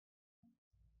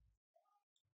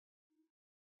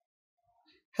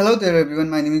Hello there everyone,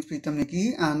 my name is Pritam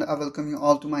Niki and I welcome you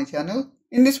all to my channel.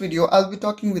 In this video, I'll be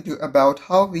talking with you about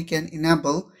how we can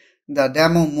enable the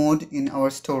demo mode in our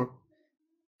store.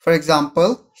 For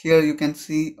example, here you can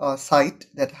see a site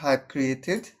that I have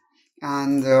created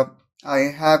and I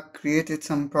have created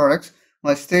some products,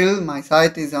 but still my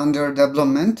site is under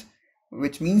development,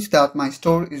 which means that my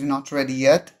store is not ready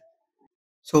yet.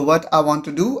 So what I want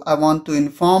to do, I want to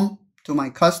inform to my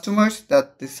customers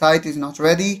that the site is not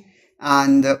ready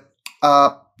and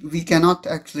we cannot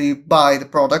actually buy the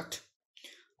product.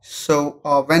 So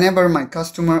whenever my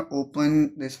customer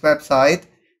open this website,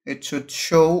 it should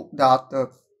show that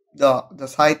the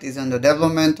site is under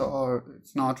development or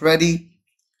it's not ready.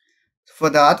 For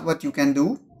that, what you can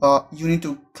do, you need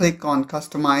to click on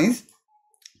customize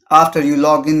after you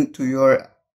log in to your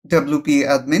WP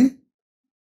admin.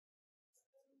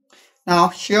 Now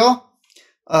here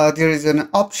there is an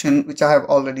option which I have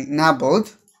already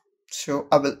enabled. So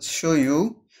I will show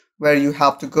you where you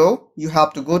have to go. You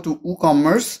have to go to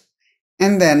WooCommerce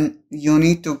and then you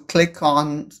need to click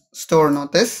on store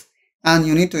notice and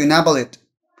you need to enable it.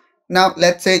 Now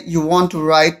let's say you want to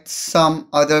write some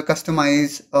other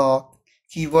customized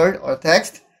keyword or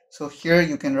text. So here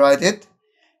you can write it.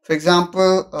 For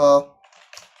example,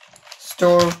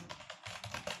 store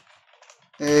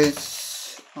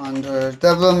is under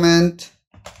development,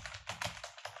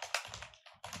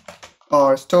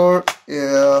 or store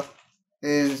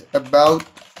is about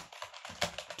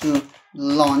to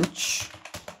launch,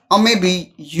 or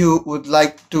maybe you would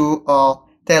like to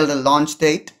tell the launch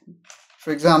date.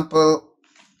 For example,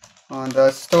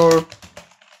 the store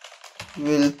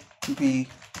will be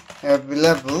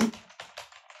available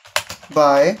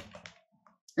by,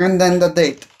 and then the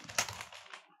date.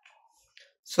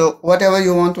 So whatever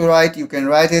you want to write, you can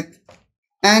write it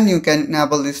and you can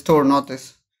enable the store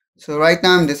notice. So right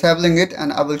now I'm disabling it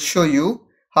and I will show you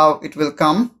how it will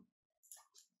come.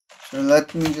 So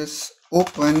let me just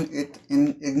open it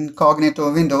in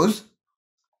incognito windows.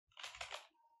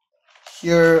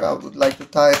 Here I would like to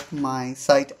type my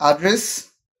site address.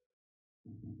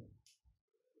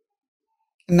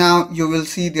 Now you will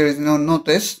see there is no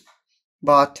notice,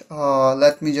 but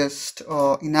let me just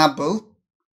enable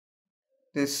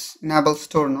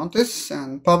store notice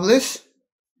and publish.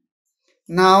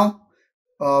 Now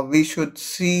we should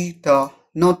see the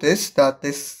notice that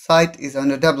this site is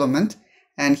under development,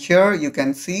 and here you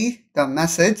can see the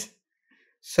message.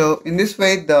 So in this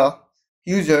way the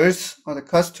users or the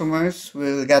customers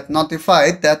will get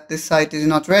notified that this site is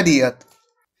not ready yet.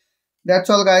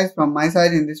 That's all guys from my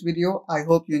side in this video. I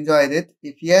hope you enjoyed it.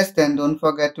 If yes, then don't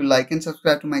forget to like and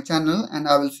subscribe to my channel, and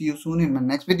I will see you soon in my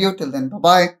next video. Till then, bye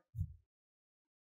bye.